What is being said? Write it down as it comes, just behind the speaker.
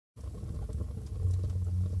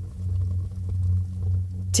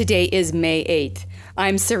Today is May 8th.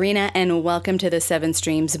 I'm Serena, and welcome to the Seven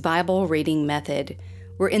Streams Bible Reading Method.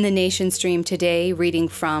 We're in the Nation Stream today, reading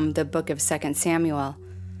from the book of 2 Samuel.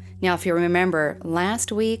 Now, if you remember,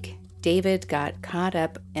 last week, David got caught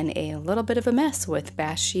up in a little bit of a mess with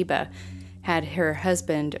Bathsheba, had her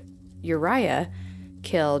husband Uriah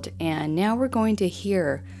killed, and now we're going to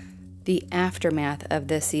hear the aftermath of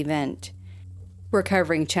this event. We're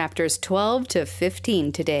covering chapters 12 to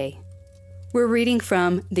 15 today. We're reading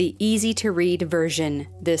from the easy-to-read version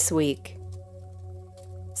this week.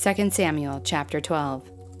 2 Samuel chapter 12.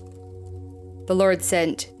 The Lord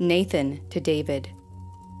sent Nathan to David.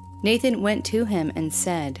 Nathan went to him and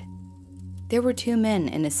said, "There were two men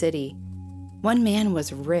in a city. One man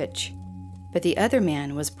was rich, but the other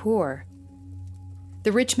man was poor.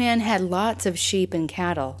 The rich man had lots of sheep and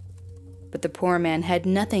cattle, but the poor man had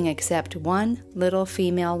nothing except one little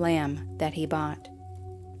female lamb that he bought.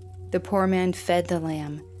 The poor man fed the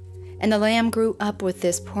lamb, and the lamb grew up with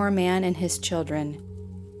this poor man and his children.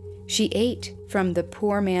 She ate from the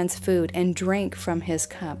poor man's food and drank from his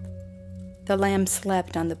cup. The lamb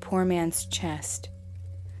slept on the poor man's chest.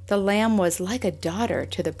 The lamb was like a daughter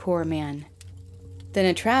to the poor man." Then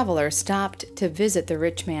a traveler stopped to visit the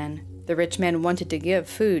rich man. The rich man wanted to give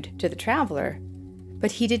food to the traveler,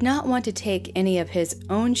 but he did not want to take any of his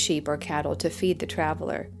own sheep or cattle to feed the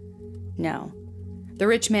traveler. No. The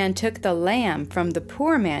rich man took the lamb from the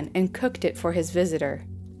poor man and cooked it for his visitor.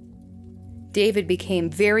 David became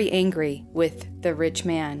very angry with the rich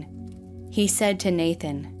man. He said to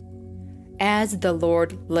Nathan, "As the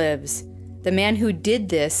Lord lives, the man who did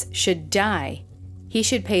this should die. He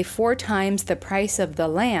should pay 4 times the price of the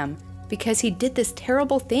lamb because he did this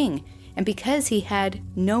terrible thing and because he had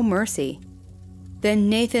no mercy." Then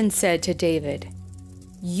Nathan said to David,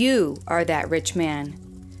 "You are that rich man.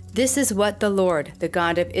 This is what the Lord, the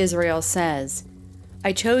God of Israel, says.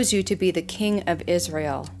 I chose you to be the king of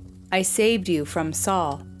Israel. I saved you from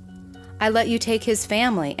Saul. I let you take his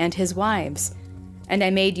family and his wives, and I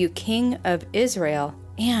made you king of Israel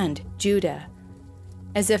and Judah.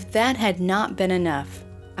 As if that had not been enough,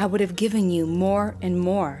 I would have given you more and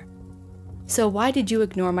more. So why did you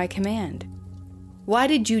ignore my command? Why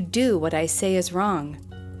did you do what I say is wrong?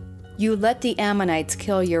 You let the Ammonites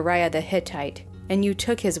kill Uriah the Hittite, and you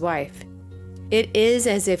took his wife. It is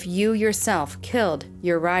as if you yourself killed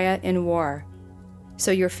Uriah in war.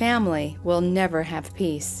 So your family will never have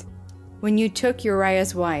peace. When you took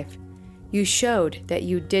Uriah's wife, you showed that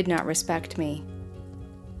you did not respect me.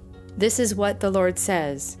 This is what the Lord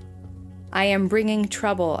says. I am bringing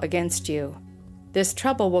trouble against you. This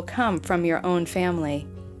trouble will come from your own family.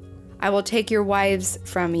 I will take your wives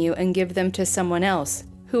from you and give them to someone else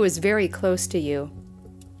who is very close to you.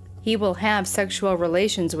 He will have sexual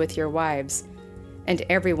relations with your wives, and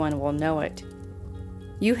everyone will know it.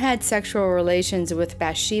 You had sexual relations with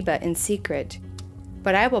Bathsheba in secret,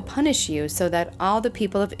 but I will punish you so that all the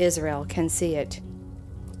people of Israel can see it."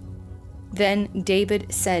 Then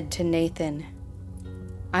David said to Nathan,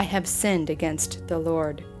 "I have sinned against the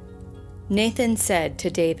Lord." Nathan said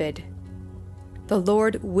to David, "The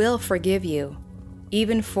Lord will forgive you,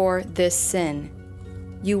 even for this sin.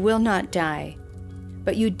 You will not die.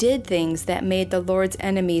 But you did things that made the Lord's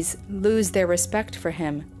enemies lose their respect for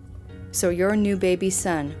him, so your new baby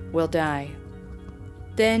son will die."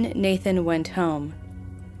 Then Nathan went home,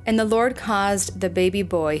 and the Lord caused the baby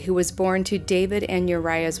boy who was born to David and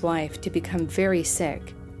Uriah's wife to become very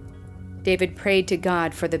sick. David prayed to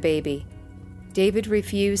God for the baby. David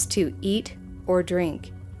refused to eat or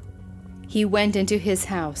drink. He went into his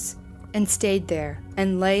house and stayed there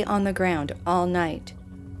and lay on the ground all night.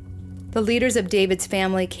 The leaders of David's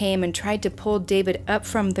family came and tried to pull David up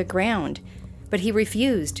from the ground, but he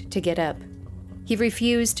refused to get up. He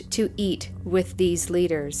refused to eat with these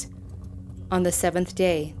leaders. On the 7th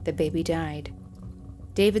day, the baby died.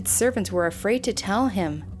 David's servants were afraid to tell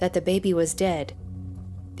him that the baby was dead.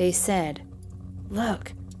 They said,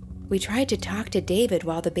 "Look, we tried to talk to David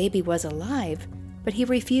while the baby was alive, but he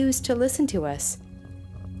refused to listen to us.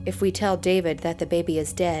 If we tell David that the baby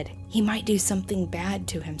is dead, he might do something bad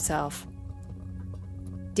to himself."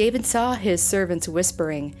 David saw his servants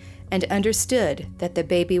whispering and understood that the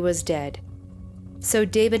baby was dead. So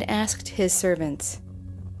David asked his servants,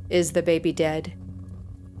 "Is the baby dead?"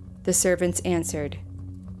 The servants answered,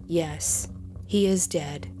 "Yes, he is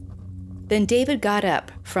dead." Then David got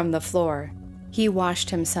up from the floor. He washed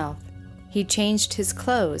himself. He changed his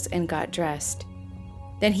clothes and got dressed.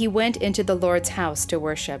 Then he went into the Lord's house to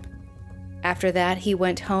worship. After that, he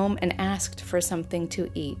went home and asked for something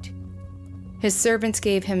to eat. His servants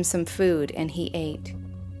gave him some food, and he ate.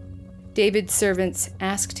 David's servants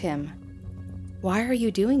asked him, Why are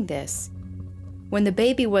you doing this? When the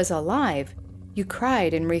baby was alive, you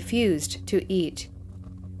cried and refused to eat.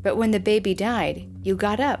 But when the baby died, you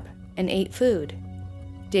got up and ate food."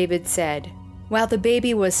 David said, "While the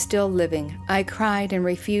baby was still living, I cried and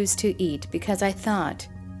refused to eat because I thought,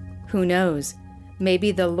 'Who knows,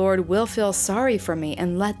 maybe the Lord will feel sorry for me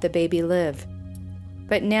and let the baby live.'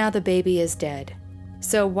 But now the baby is dead,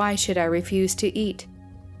 so why should I refuse to eat?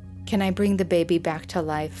 Can I bring the baby back to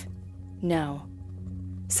life? No.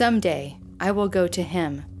 Someday I will go to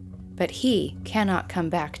him, but he cannot come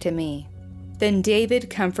back to me." Then David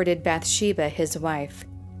comforted Bathsheba, his wife.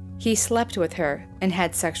 He slept with her and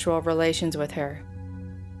had sexual relations with her.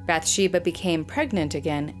 Bathsheba became pregnant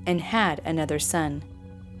again and had another son.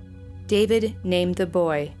 David named the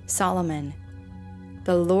boy Solomon.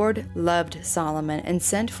 The Lord loved Solomon and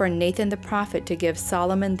sent for Nathan the prophet to give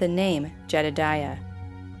Solomon the name Jedediah.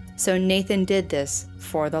 So Nathan did this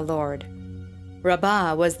for the Lord.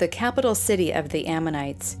 Rabbah was the capital city of the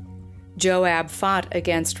Ammonites. Joab fought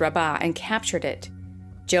against Rabbah and captured it.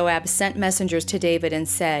 Joab sent messengers to David and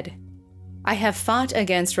said, "I have fought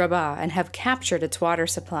against Rabbah and have captured its water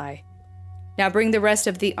supply. Now bring the rest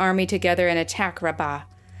of the army together and attack Rabbah.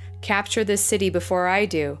 Capture this city before I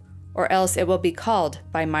do, or else it will be called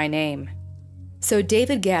by my name." So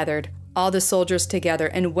David gathered all the soldiers together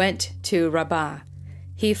and went to Rabbah.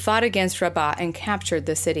 He fought against Rabbah and captured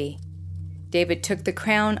the city. David took the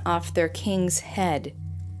crown off their king's head.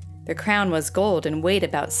 The crown was gold and weighed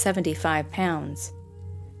about 75 pounds.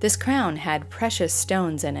 This crown had precious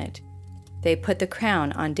stones in it. They put the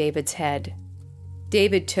crown on David's head.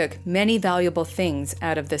 David took many valuable things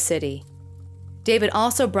out of the city. David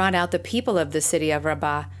also brought out the people of the city of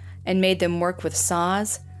Rabbah and made them work with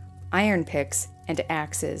saws, iron picks, and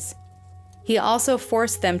axes. He also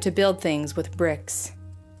forced them to build things with bricks.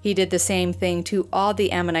 He did the same thing to all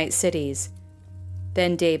the Ammonite cities.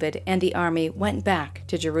 Then David and the army went back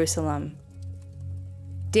to Jerusalem.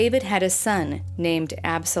 David had a son named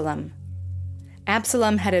Absalom.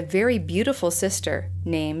 Absalom had a very beautiful sister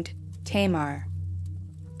named Tamar.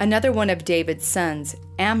 Another one of David's sons,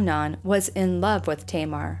 Amnon, was in love with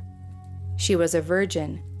Tamar. She was a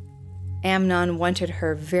virgin. Amnon wanted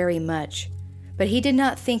her very much, but he did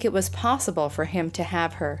not think it was possible for him to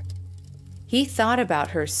have her. He thought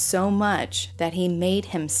about her so much that he made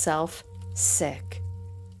himself sick.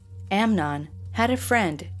 Amnon had a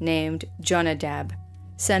friend named Jonadab,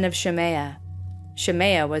 son of Shimea.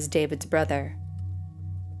 Shimea was David's brother.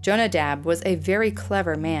 Jonadab was a very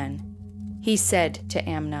clever man. He said to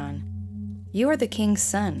Amnon, "You are the king's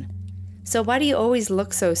son, so why do you always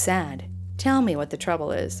look so sad? Tell me what the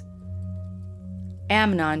trouble is."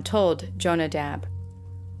 Amnon told Jonadab,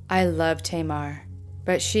 "I love Tamar,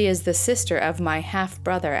 but she is the sister of my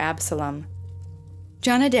half-brother Absalom."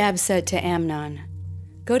 Jonadab said to Amnon,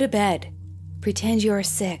 "Go to bed, pretend you are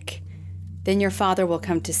sick. Then your father will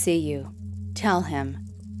come to see you. Tell him,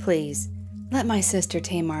 'Please, let my sister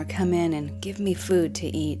Tamar come in and give me food to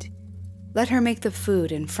eat. Let her make the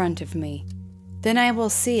food in front of me. Then I will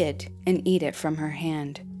see it and eat it from her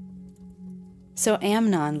hand.'" So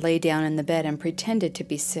Amnon lay down in the bed and pretended to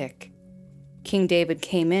be sick. King David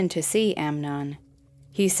came in to see Amnon.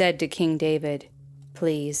 He said to King David,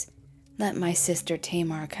 "Please, let my sister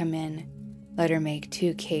Tamar come in. Let her make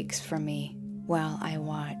 2 cakes for me while I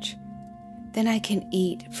watch. Then I can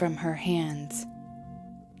eat from her hands."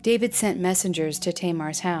 David sent messengers to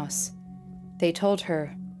Tamar's house. They told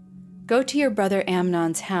her, "Go to your brother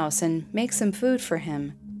Amnon's house and make some food for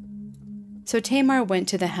him." So Tamar went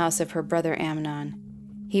to the house of her brother Amnon.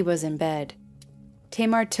 He was in bed.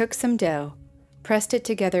 Tamar took some dough, pressed it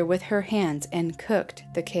together with her hands, and cooked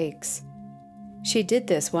the cakes. She did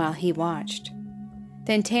this while he watched.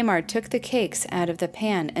 Then Tamar took the cakes out of the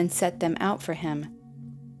pan and set them out for him.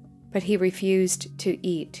 But he refused to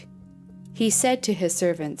eat. He said to his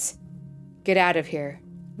servants, "Get out of here.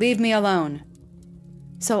 Leave me alone."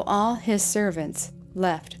 So all his servants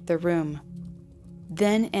left the room.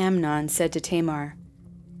 Then Amnon said to Tamar,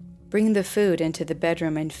 "Bring the food into the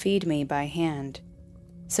bedroom and feed me by hand."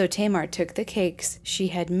 So Tamar took the cakes she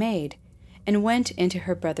had made and went into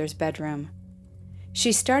her brother's bedroom.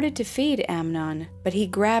 She started to feed Amnon, but he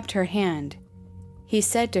grabbed her hand. He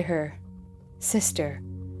said to her, "Sister,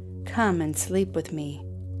 come and sleep with me."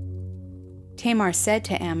 Tamar said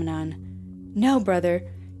to Amnon, "No, brother,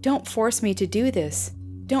 don't force me to do this.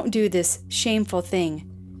 Don't do this shameful thing.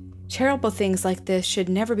 Terrible things like this should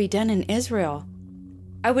never be done in Israel.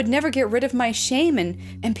 I would never get rid of my shame,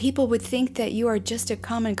 and people would think that you are just a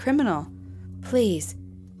common criminal. Please,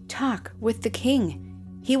 talk with the king.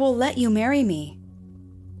 He will let you marry me."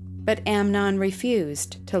 But Amnon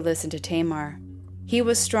refused to listen to Tamar. He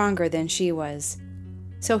was stronger than she was,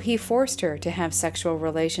 so he forced her to have sexual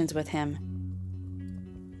relations with him.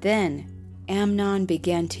 Then Amnon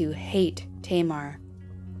began to hate Tamar.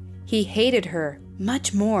 He hated her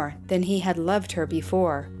much more than he had loved her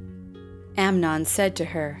before. Amnon said to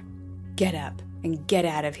her, "Get up and get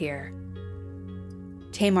out of here."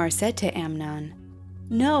 Tamar said to Amnon,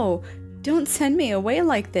 "No, don't send me away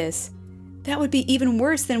like this. That would be even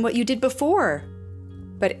worse than what you did before."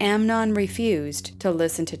 But Amnon refused to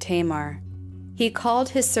listen to Tamar. He called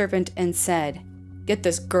his servant and said, "Get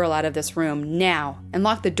this girl out of this room now and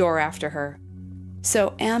lock the door after her."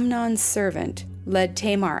 So Amnon's servant led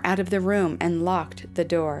Tamar out of the room and locked the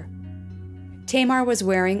door. Tamar was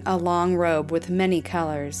wearing a long robe with many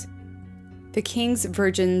colors. The king's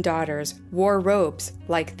virgin daughters wore robes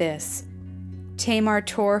like this. Tamar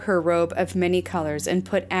tore her robe of many colors and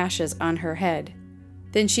put ashes on her head.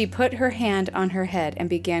 Then she put her hand on her head and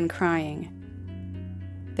began crying.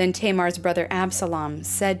 Then Tamar's brother Absalom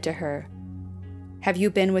said to her, "Have you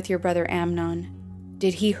been with your brother Amnon?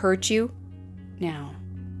 Did he hurt you? Now,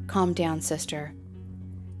 calm down, sister.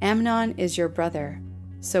 Amnon is your brother,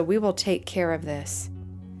 so we will take care of this.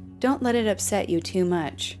 Don't let it upset you too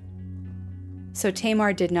much." So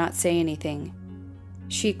Tamar did not say anything.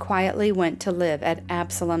 She quietly went to live at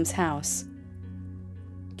Absalom's house.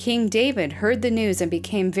 King David heard the news and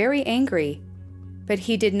became very angry, but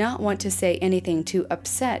he did not want to say anything to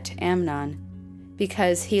upset Amnon,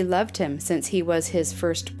 because he loved him since he was his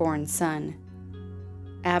firstborn son.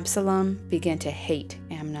 Absalom began to hate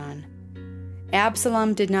Amnon.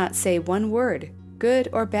 Absalom did not say one word, good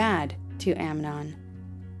or bad, to Amnon,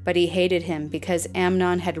 but he hated him because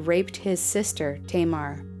Amnon had raped his sister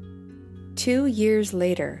Tamar. 2 years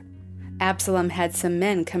later, Absalom had some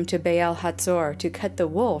men come to Baal Hatzor to cut the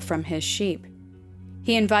wool from his sheep.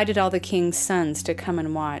 He invited all the king's sons to come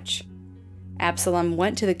and watch. Absalom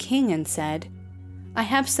went to the king and said, "I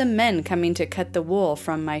have some men coming to cut the wool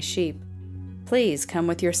from my sheep. Please come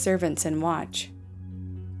with your servants and watch."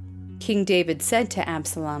 King David said to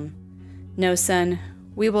Absalom, "No, son,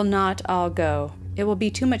 we will not all go. It will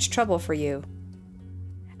be too much trouble for you."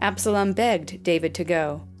 Absalom begged David to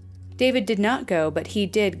go. David did not go, but he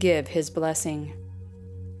did give his blessing.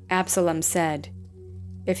 Absalom said,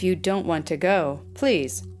 "If you don't want to go,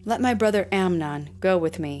 please let my brother Amnon go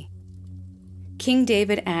with me." King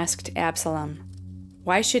David asked Absalom,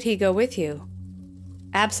 "Why should he go with you?"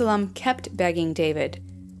 Absalom kept begging David.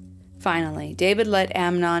 Finally, David let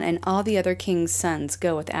Amnon and all the other king's sons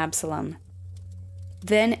go with Absalom.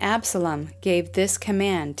 Then Absalom gave this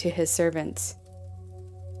command to his servants: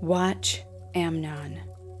 "Watch Amnon.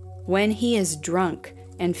 When he is drunk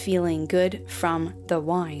and feeling good from the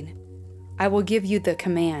wine, I will give you the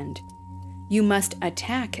command. You must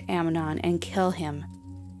attack Amnon and kill him.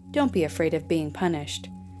 Don't be afraid of being punished.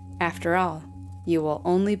 After all, you will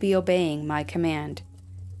only be obeying my command.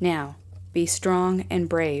 Now, be strong and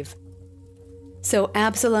brave." So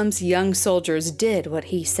Absalom's young soldiers did what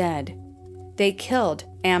he said. They killed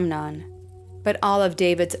Amnon, but all of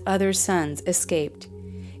David's other sons escaped.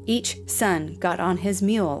 Each son got on his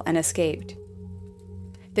mule and escaped.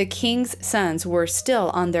 The king's sons were still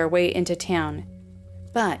on their way into town,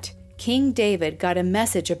 but King David got a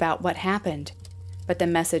message about what happened. But the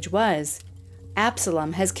message was,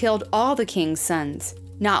 "Absalom has killed all the king's sons.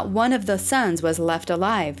 Not one of the sons was left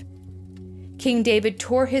alive." King David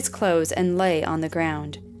tore his clothes and lay on the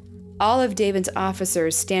ground. All of David's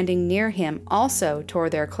officers standing near him also tore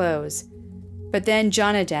their clothes. But then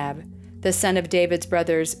Jonadab, the son of David's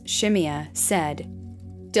brothers Shimeah, said,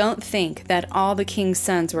 "Don't think that all the king's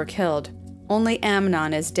sons were killed. Only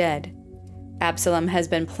Amnon is dead. Absalom has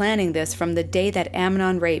been planning this from the day that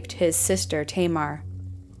Amnon raped his sister Tamar.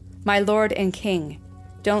 My lord and king,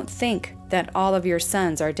 don't think that all of your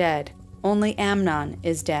sons are dead. Only Amnon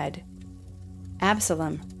is dead."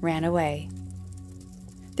 Absalom ran away.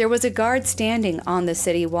 There was a guard standing on the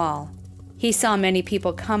city wall. He saw many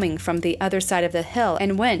people coming from the other side of the hill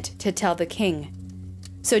and went to tell the king.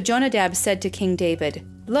 So Jonadab said to King David,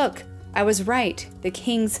 "Look, I was right. The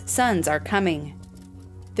king's sons are coming."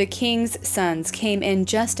 The king's sons came in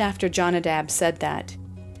just after Jonadab said that.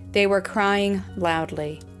 They were crying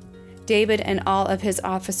loudly. David and all of his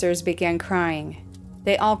officers began crying.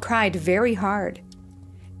 They all cried very hard.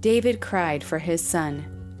 David cried for his son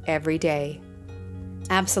every day.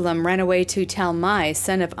 Absalom ran away to Talmai,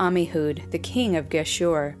 son of Ammihud, the king of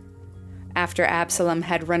Geshur. After Absalom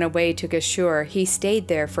had run away to Geshur, he stayed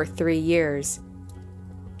there for 3 years.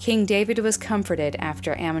 King David was comforted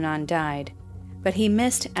after Amnon died, but he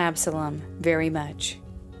missed Absalom very much.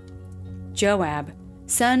 Joab,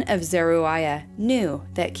 son of Zeruiah, knew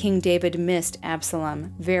that King David missed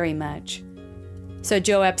Absalom very much. So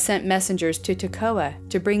Joab sent messengers to Tekoa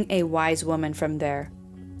to bring a wise woman from there.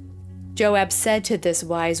 Joab said to this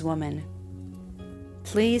wise woman,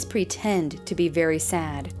 "Please pretend to be very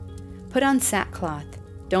sad. Put on sackcloth.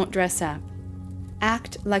 Don't dress up.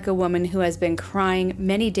 Act like a woman who has been crying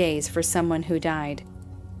many days for someone who died.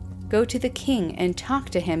 Go to the king and talk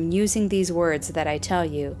to him using these words that I tell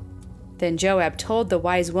you." Then Joab told the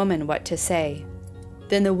wise woman what to say.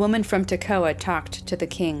 Then the woman from Tekoa talked to the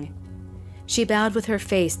king. She bowed with her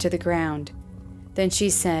face to the ground. Then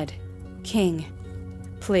she said, "King,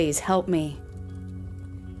 please help me."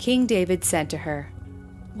 King David said to her,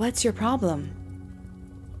 "What's your problem?"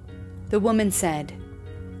 The woman said,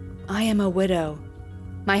 "I am a widow.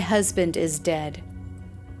 My husband is dead.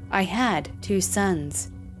 I had 2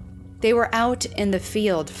 sons. They were out in the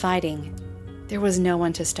field fighting. There was no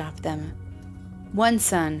one to stop them. One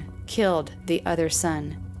son killed the other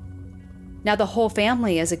son. Now the whole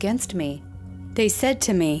family is against me. They said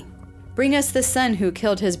to me, 'Bring us the son who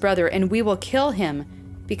killed his brother, and we will kill him,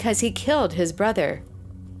 because he killed his brother.'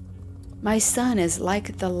 My son is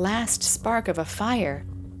like the last spark of a fire.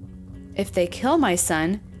 If they kill my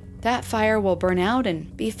son, that fire will burn out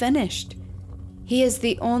and be finished. He is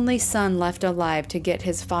the only son left alive to get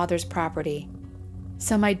his father's property.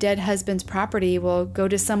 So my dead husband's property will go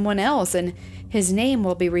to someone else, and his name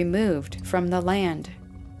will be removed from the land."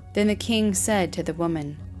 Then the king said to the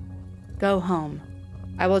woman, "Go home.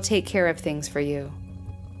 I will take care of things for you."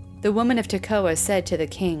 The woman of Tekoa said to the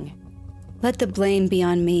king, "Let the blame be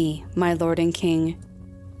on me, my lord and king.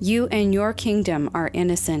 You and your kingdom are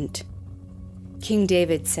innocent." King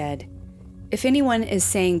David said, "If anyone is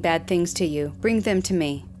saying bad things to you, bring them to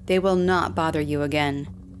me. They will not bother you again."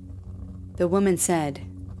 The woman said,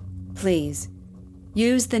 "Please,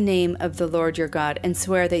 use the name of the Lord your God and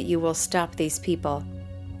swear that you will stop these people.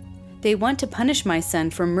 They want to punish my son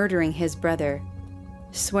for murdering his brother.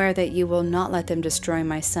 Swear that you will not let them destroy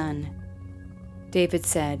my son." David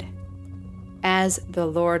said, "As the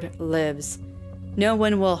Lord lives, no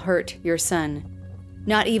one will hurt your son.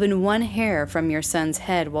 Not even one hair from your son's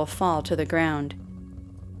head will fall to the ground."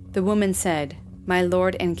 The woman said, "My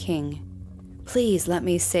lord and king, please let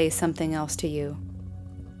me say something else to you."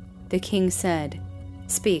 The king said,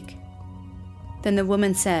 "Speak." Then the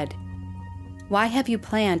woman said, "Why have you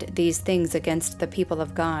planned these things against the people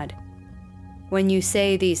of God? When you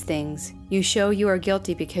say these things, you show you are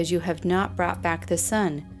guilty because you have not brought back the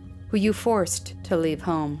son who you forced to leave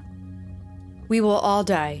home. We will all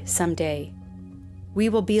die someday. We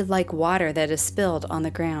will be like water that is spilled on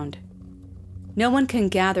the ground. No one can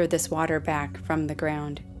gather this water back from the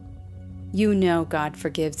ground. You know God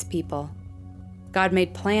forgives people. God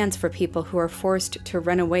made plans for people who are forced to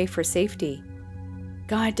run away for safety.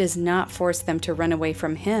 God does not force them to run away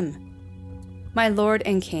from Him. My Lord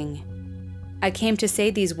and King, I came to say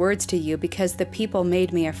these words to you because the people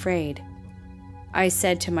made me afraid. I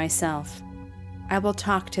said to myself, I will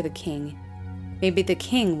talk to the king. Maybe the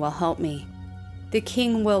king will help me. The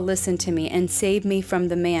king will listen to me and save me from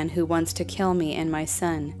the man who wants to kill me and my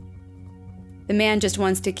son. The man just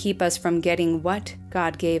wants to keep us from getting what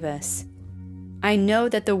God gave us. I know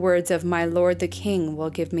that the words of my Lord the King will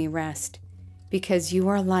give me rest, because you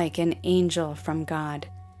are like an angel from God.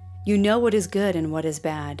 You know what is good and what is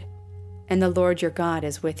bad, and the Lord your God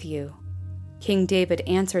is with you." King David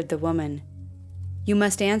answered the woman, "You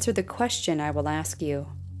must answer the question I will ask you."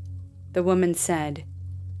 The woman said,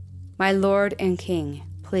 "My Lord and King,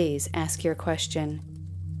 please ask your question."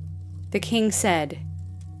 The king said,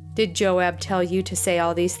 "Did Joab tell you to say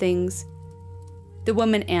all these things?" The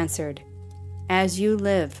woman answered, "As you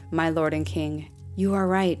live, my Lord and King, you are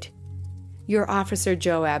right. Your officer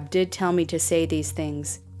Joab did tell me to say these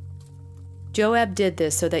things. Joab did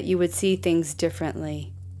this so that you would see things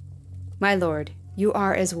differently. My Lord, you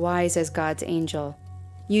are as wise as God's angel.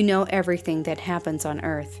 You know everything that happens on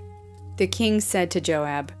earth." The king said to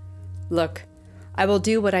Joab, "Look, I will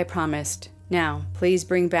do what I promised. Now, please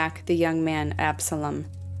bring back the young man Absalom."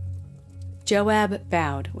 Joab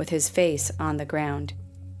bowed with his face on the ground.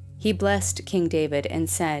 He blessed King David and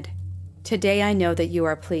said, "Today I know that you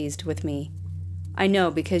are pleased with me. I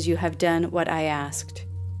know because you have done what I asked."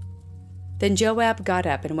 Then Joab got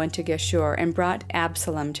up and went to Geshur and brought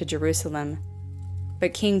Absalom to Jerusalem.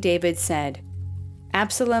 But King David said,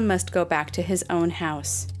 "Absalom must go back to his own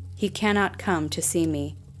house. He cannot come to see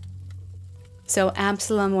me." So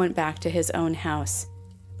Absalom went back to his own house,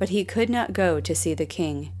 but he could not go to see the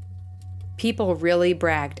king. People really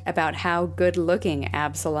bragged about how good-looking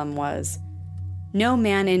Absalom was. No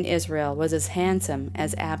man in Israel was as handsome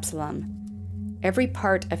as Absalom. Every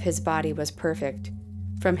part of his body was perfect,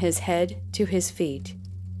 from his head to his feet.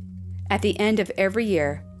 At the end of every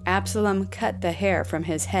year, Absalom cut the hair from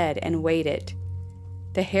his head and weighed it.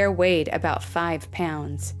 The hair weighed about 5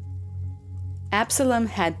 pounds. Absalom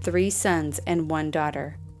had 3 sons and 1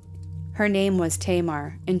 daughter. Her name was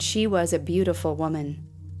Tamar, and she was a beautiful woman.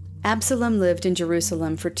 Absalom lived in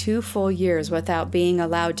Jerusalem for 2 full years without being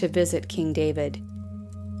allowed to visit King David.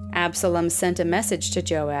 Absalom sent a message to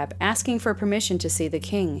Joab asking for permission to see the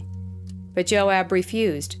king, but Joab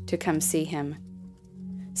refused to come see him.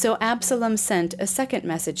 So Absalom sent a second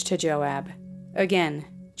message to Joab. Again,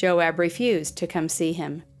 Joab refused to come see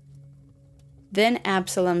him. Then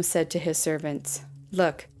Absalom said to his servants,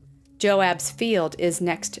 "Look, Joab's field is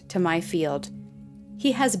next to my field.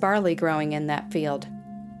 He has barley growing in that field.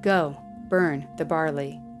 Go, burn the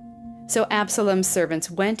barley." So Absalom's servants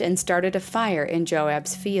went and started a fire in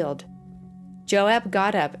Joab's field. Joab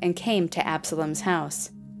got up and came to Absalom's house.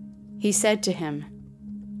 He said to him,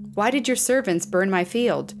 "Why did your servants burn my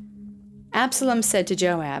field?" Absalom said to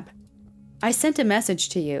Joab, "I sent a message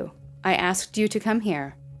to you. I asked you to come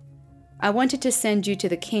here. I wanted to send you to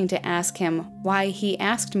the king to ask him why he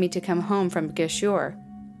asked me to come home from Geshur.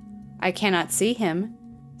 I cannot see him,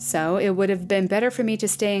 so it would have been better for me to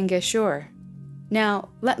stay in Geshur. Now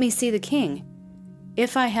let me see the king.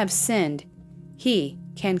 If I have sinned, he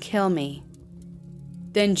can kill me."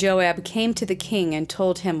 Then Joab came to the king and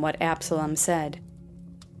told him what Absalom said.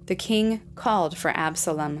 The king called for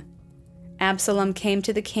Absalom. Absalom came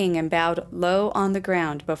to the king and bowed low on the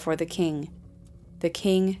ground before the king. The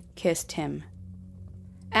king kissed him.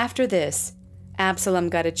 After this, Absalom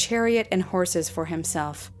got a chariot and horses for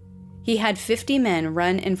himself. He had 50 men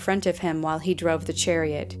run in front of him while he drove the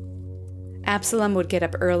chariot. Absalom would get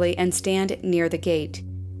up early and stand near the gate.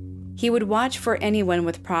 He would watch for anyone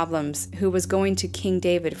with problems who was going to King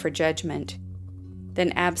David for judgment.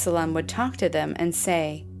 Then Absalom would talk to them and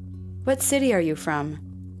say, "What city are you from?"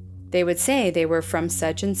 They would say they were from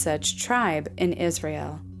such and such tribe in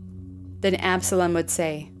Israel. Then Absalom would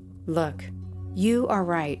say, "Look, you are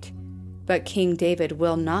right, but King David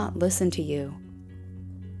will not listen to you."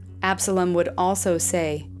 Absalom would also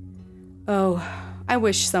say, "Oh, I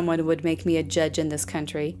wish someone would make me a judge in this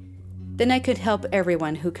country. Then I could help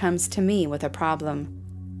everyone who comes to me with a problem.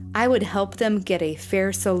 I would help them get a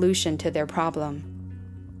fair solution to their problem."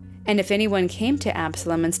 And if anyone came to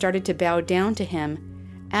Absalom and started to bow down to him,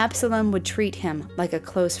 Absalom would treat him like a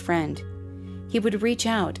close friend. He would reach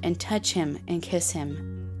out and touch him and kiss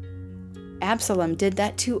him. Absalom did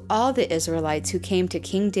that to all the Israelites who came to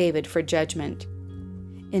King David for judgment.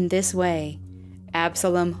 In this way,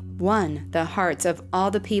 Absalom won the hearts of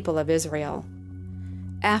all the people of Israel.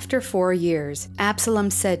 After 4 years,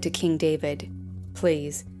 Absalom said to King David,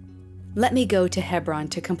 "Please, let me go to Hebron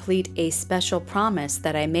to complete a special promise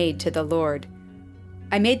that I made to the Lord.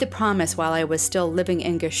 I made the promise while I was still living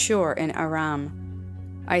in Geshur in Aram.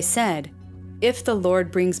 I said, 'If the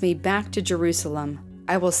Lord brings me back to Jerusalem,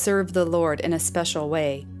 I will serve the Lord in a special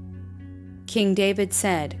way.' King David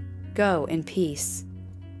said, 'Go in peace.'"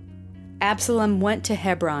 Absalom went to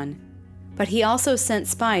Hebron, but he also sent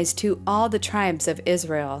spies to all the tribes of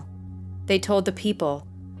Israel. They told the people,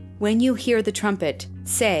 "When you hear the trumpet,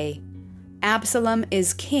 say, 'Absalom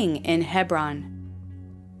is king in Hebron.'"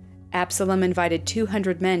 Absalom invited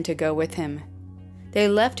 200 men to go with him. They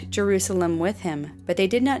left Jerusalem with him, but they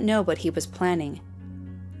did not know what he was planning.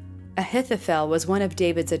 Ahithophel was one of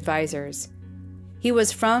David's advisors. He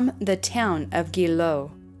was from the town of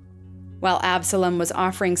Gilo. While Absalom was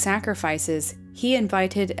offering sacrifices, he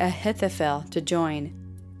invited Ahithophel to join.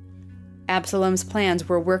 Absalom's plans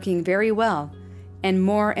were working very well, and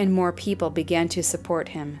more people began to support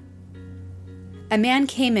him. A man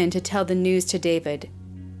came in to tell the news to David.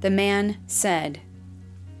 The man said,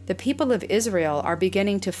 "The people of Israel are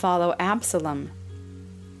beginning to follow Absalom."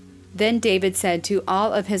 Then David said to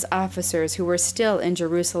all of his officers who were still in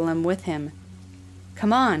Jerusalem with him,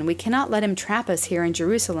 "Come on, we cannot let him trap us here in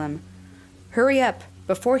Jerusalem. Hurry up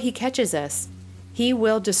before he catches us. He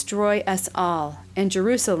will destroy us all, and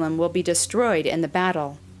Jerusalem will be destroyed in the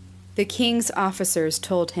battle." The king's officers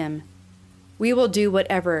told him, "We will do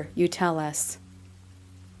whatever you tell us."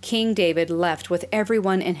 King David left with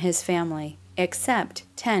everyone in his family, except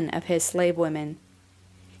 10 of his slave women.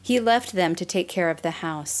 He left them to take care of the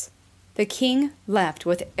house. The king left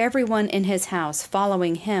with everyone in his house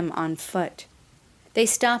following him on foot. They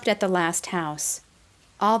stopped at the last house.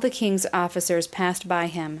 All the king's officers passed by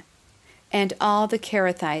him, and all the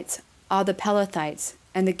Kerethites, all the Pelethites,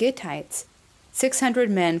 and the Gittites, 600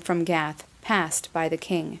 men from Gath, passed by the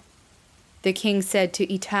king. The king said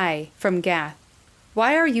to Ittai from Gath,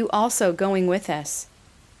 Why are you also going with us?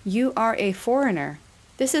 You are a foreigner.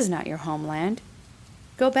 This is not your homeland.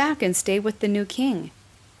 Go back and stay with the new king.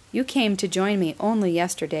 You came to join me only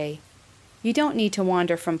yesterday. You don't need to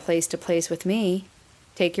wander from place to place with me.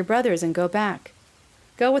 Take your brothers and go back.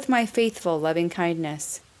 Go with my faithful loving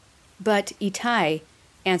kindness." But Ittai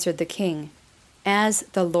answered the king, "As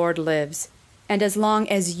the Lord lives, and as long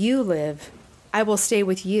as you live, I will stay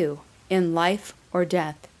with you in life or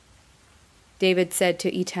death." David said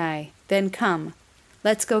to Ittai, "Then come,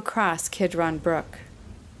 let's go cross Kidron Brook."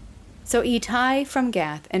 So Ittai from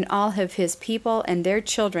Gath and all of his people and their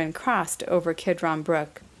children crossed over Kidron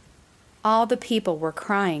Brook. All the people were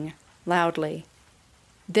crying loudly.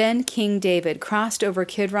 Then King David crossed over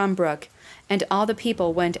Kidron Brook, and all the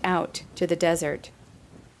people went out to the desert.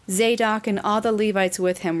 Zadok and all the Levites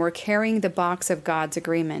with him were carrying the box of God's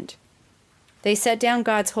agreement. They set down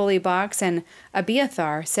God's holy box, and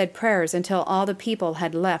Abiathar said prayers until all the people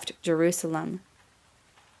had left Jerusalem.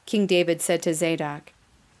 King David said to Zadok,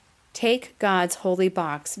 "Take God's holy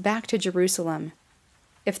box back to Jerusalem.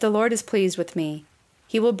 If the Lord is pleased with me,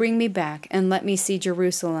 he will bring me back and let me see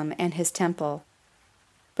Jerusalem and his temple.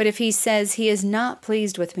 But if he says he is not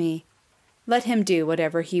pleased with me, let him do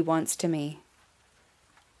whatever he wants to me."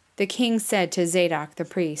 The king said to Zadok the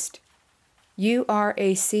priest, "You are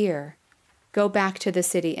a seer. Go back to the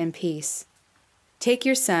city in peace. Take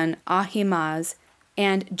your son Ahimaaz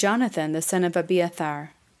and Jonathan the son of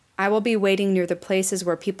Abiathar. I will be waiting near the places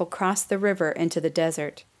where people cross the river into the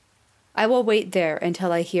desert. I will wait there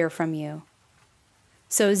until I hear from you."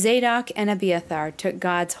 So Zadok and Abiathar took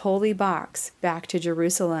God's holy box back to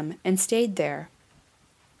Jerusalem and stayed there.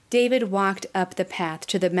 David walked up the path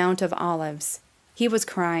to the Mount of Olives. He was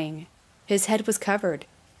crying. His head was covered,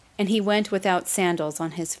 and he went without sandals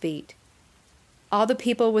on his feet. All the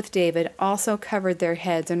people with David also covered their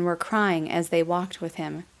heads and were crying as they walked with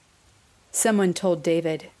him. Someone told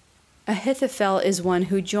David, "Ahithophel is one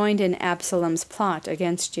who joined in Absalom's plot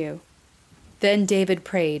against you." Then David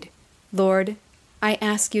prayed, "Lord, I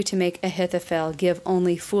ask you to make Ahithophel give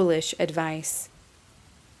only foolish advice."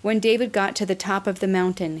 When David got to the top of the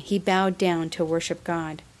mountain, he bowed down to worship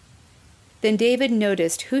God. Then David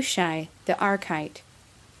noticed Hushai the Archite.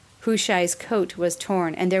 Hushai's coat was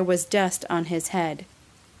torn, and there was dust on his head.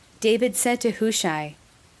 David said to Hushai,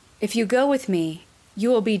 "If you go with me,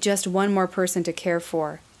 you will be just one more person to care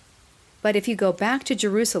for. But if you go back to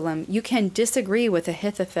Jerusalem, you can disagree with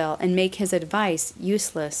Ahithophel and make his advice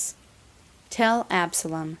useless. Tell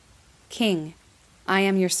Absalom, 'King, I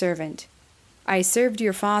am your servant. I served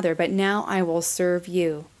your father, but now I will serve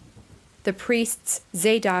you. The priests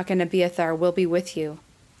Zadok and Abiathar will be with you.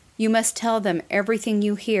 You must tell them everything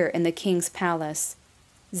you hear in the king's palace.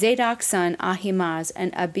 Zadok's son Ahimaaz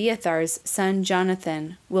and Abiathar's son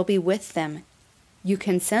Jonathan will be with them. You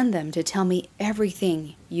can send them to tell me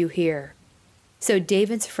everything you hear." So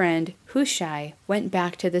David's friend Hushai went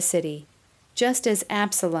back to the city, just as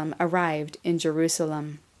Absalom arrived in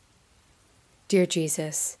Jerusalem. Dear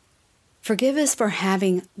Jesus, forgive us for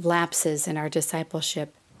having lapses in our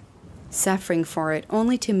discipleship, suffering for it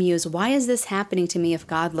only to muse, why is this happening to me if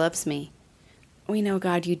God loves me? We know,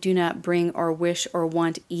 God, you do not bring or wish or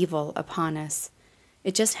want evil upon us.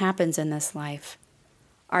 It just happens in this life.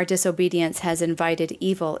 Our disobedience has invited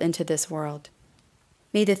evil into this world.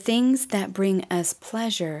 May the things that bring us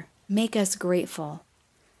pleasure make us grateful,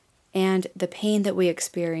 and the pain that we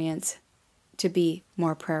experience to be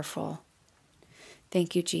more prayerful.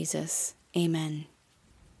 Thank you, Jesus. Amen.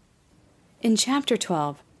 In chapter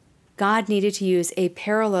 12, God needed to use a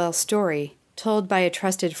parallel story told by a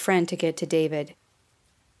trusted friend to get to David.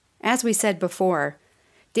 As we said before,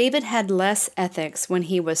 David had less ethics when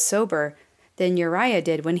he was sober than Uriah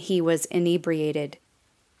did when he was inebriated.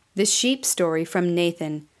 The sheep story from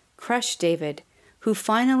Nathan crushed David, who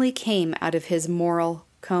finally came out of his moral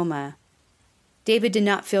coma. David did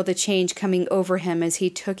not feel the change coming over him as he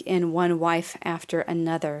took in one wife after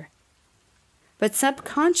another. But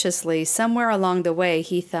subconsciously, somewhere along the way,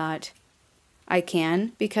 he thought, I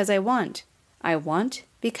can because I want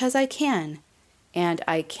because I can, and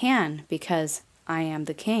I can because I am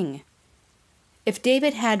the king. If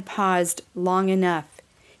David had paused long enough,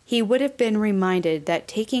 he would have been reminded that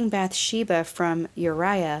taking Bathsheba from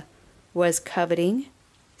Uriah was coveting,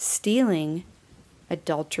 stealing,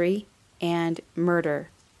 adultery, and murder.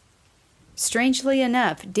 Strangely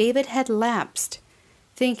enough, David had lapsed,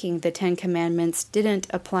 thinking the 10 Commandments didn't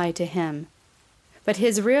apply to him. But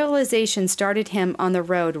his realization started him on the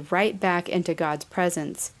road right back into God's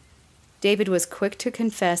presence. David was quick to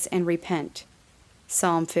confess and repent.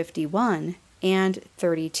 Psalm 51 and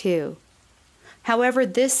 32. However,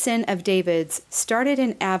 this sin of David's started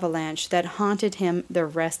an avalanche that haunted him the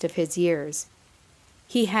rest of his years.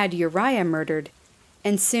 He had Uriah murdered,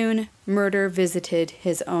 and soon murder visited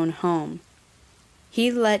his own home.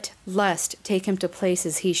 He let lust take him to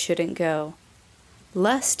places he shouldn't go.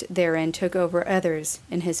 Lust therein took over others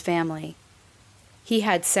in his family. He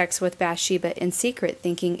had sex with Bathsheba in secret,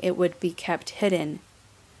 thinking it would be kept hidden.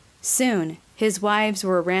 Soon, his wives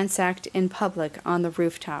were ransacked in public on the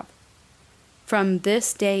rooftop. From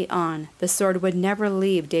this day on, the sword would never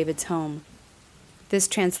leave David's home. This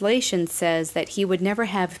translation says that he would never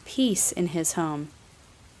have peace in his home.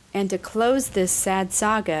 And to close this sad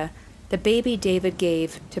saga, the baby David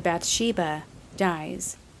gave to Bathsheba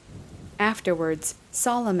dies. Afterwards,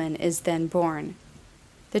 Solomon is then born.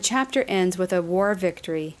 The chapter ends with a war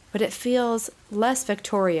victory, but it feels less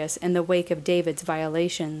victorious in the wake of David's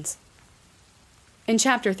violations. In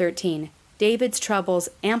chapter 13, David's troubles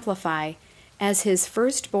amplify as his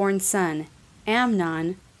firstborn son,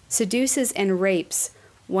 Amnon, seduces and rapes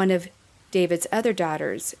one of David's other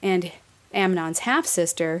daughters and Amnon's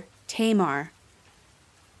half-sister, Tamar.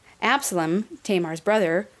 Absalom, Tamar's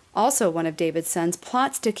brother, also one of David's sons,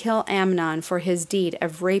 plots to kill Amnon for his deed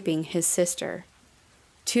of raping his sister.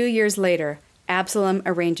 2 years later, Absalom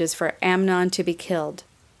arranges for Amnon to be killed.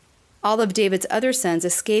 All of David's other sons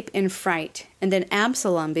escape in fright, and then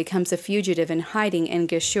Absalom becomes a fugitive in hiding in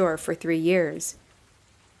Geshur for 3 years.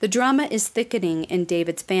 The drama is thickening in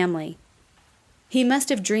David's family. He must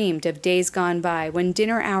have dreamed of days gone by when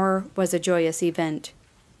dinner hour was a joyous event.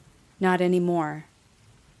 Not anymore.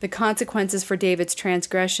 The consequences for David's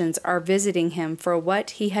transgressions are visiting him for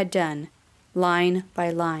what he had done, line by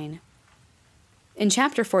line. In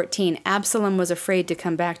chapter 14, Absalom was afraid to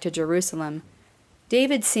come back to Jerusalem.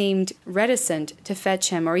 David seemed reticent to fetch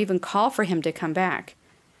him or even call for him to come back.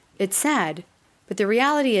 It's sad, but the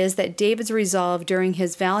reality is that David's resolve during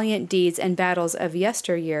his valiant deeds and battles of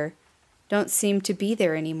yesteryear don't seem to be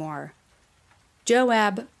there anymore.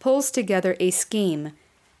 Joab pulls together a scheme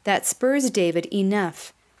that spurs David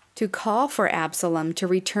enough to call for Absalom to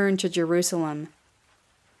return to Jerusalem.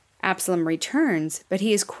 Absalom returns, but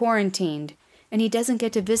he is quarantined, and he doesn't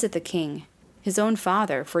get to visit the king, his own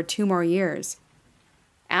father, for 2 more years.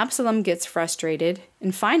 Absalom gets frustrated,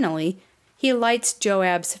 and finally, he lights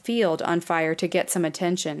Joab's field on fire to get some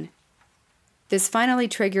attention. This finally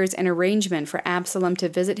triggers an arrangement for Absalom to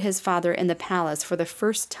visit his father in the palace for the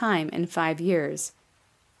first time in 5 years.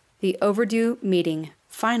 The overdue meeting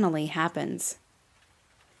finally happens.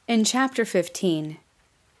 In chapter 15,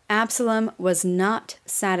 Absalom was not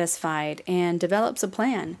satisfied and develops a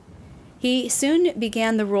plan. He soon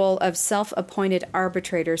began the role of self-appointed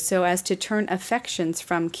arbitrator so as to turn affections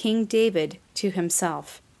from King David to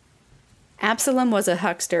himself. Absalom was a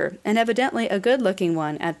huckster, and evidently a good-looking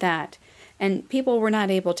one at that, and people were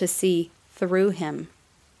not able to see through him.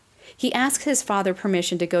 He asks his father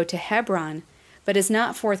permission to go to Hebron, but is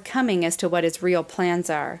not forthcoming as to what his real plans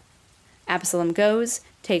are. Absalom goes,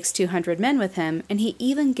 takes 200 men with him, and he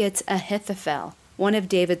even gets Ahithophel, one of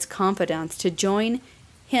David's confidants, to join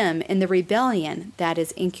him in the rebellion that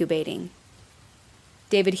is incubating.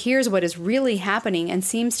 David hears what is really happening and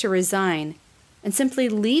seems to resign, and simply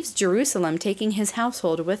leaves Jerusalem, taking his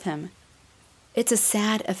household with him. It's a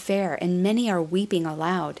sad affair, and many are weeping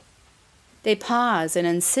aloud. They pause and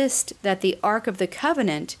insist that the Ark of the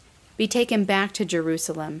Covenant be taken back to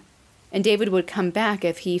Jerusalem, and David would come back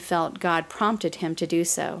if he felt God prompted him to do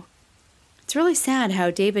so. It's really sad how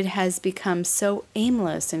David has become so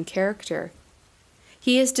aimless in character.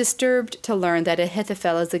 He is disturbed to learn that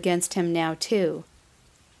Ahithophel is against him now too.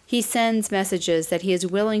 He sends messages that he is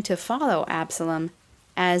willing to follow Absalom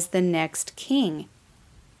as the next king.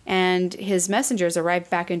 And his messengers arrive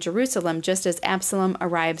back in Jerusalem just as Absalom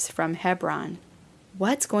arrives from Hebron.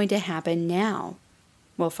 What's going to happen now?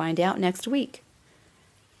 We'll find out next week.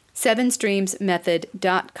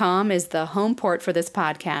 7streamsmethod.com is the home port for this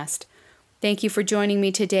podcast. Thank you for joining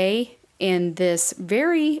me today in this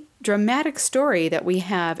very dramatic story that we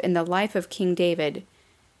have in the life of King David.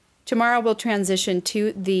 Tomorrow we'll transition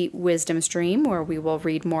to the wisdom stream, where we will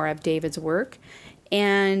read more of David's work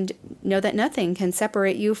and know that nothing can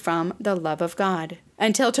separate you from the love of God.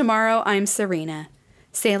 Until tomorrow, I'm Serena,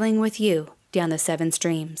 sailing with you down the 7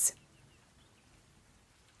 streams.